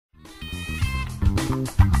When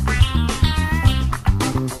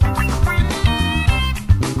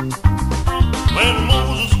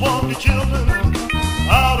Moses walked the children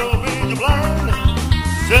out of Egypt land,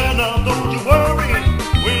 said, now don't you worry,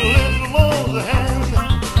 we'll lend the Lord's a hand.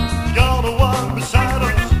 He's gonna walk beside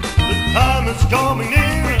us, the time is coming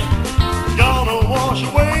near. He's gonna wash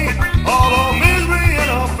away all our misery and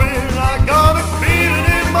our fear. I got a feeling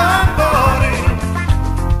in my body,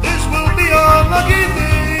 this will be our lucky day.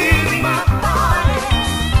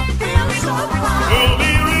 We'll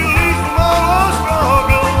be released from all our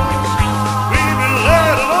struggles, we've been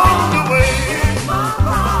led along the way.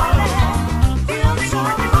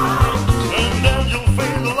 And then you'll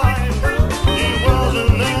feel the light, it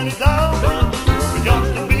wasn't any doubt. We got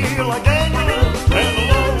to be like Daniel, and the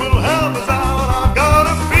Lord will help us out. I've got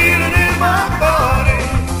a feeling in my body,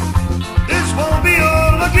 this won't be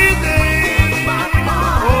our lucky day.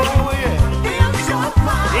 Oh yeah,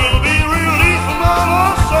 we'll be released from all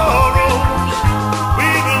our sorrows,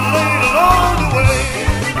 we've been laid along the way.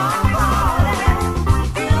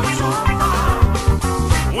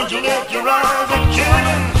 Would you lift your eyes up,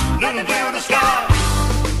 children, looking through the sky?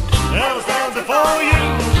 Heaven stands before you,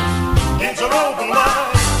 gates are open wide.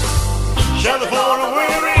 Shelter for the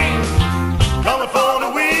weary, coming for the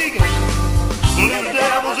weak. Believe the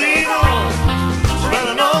devil's evil,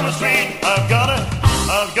 spreading on the street. I've got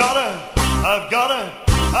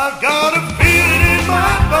a feeling in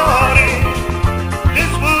my body,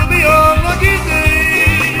 this will be our lucky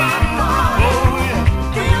day. Oh yeah,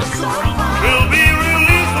 we'll be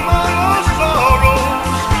released from all our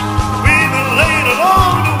sorrows, we've been laid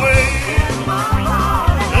along the way.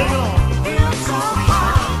 Hang on.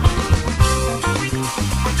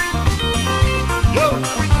 Yo.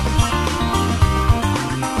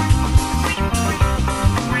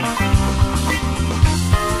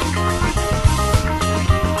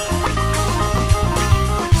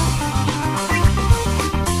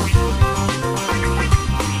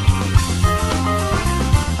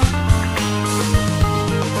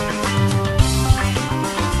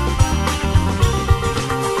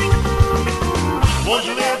 Won't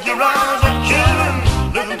you lift your eyes up, children,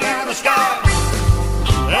 looking through the sky?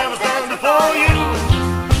 Heaven stands before you,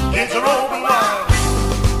 gates are open wide.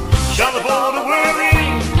 Shelter for the weary,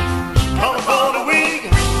 coming for the weak.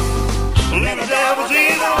 Believe the devil's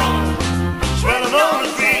evil, spreading on the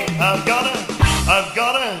street. I've got a,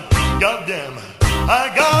 goddamn, I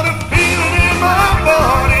got a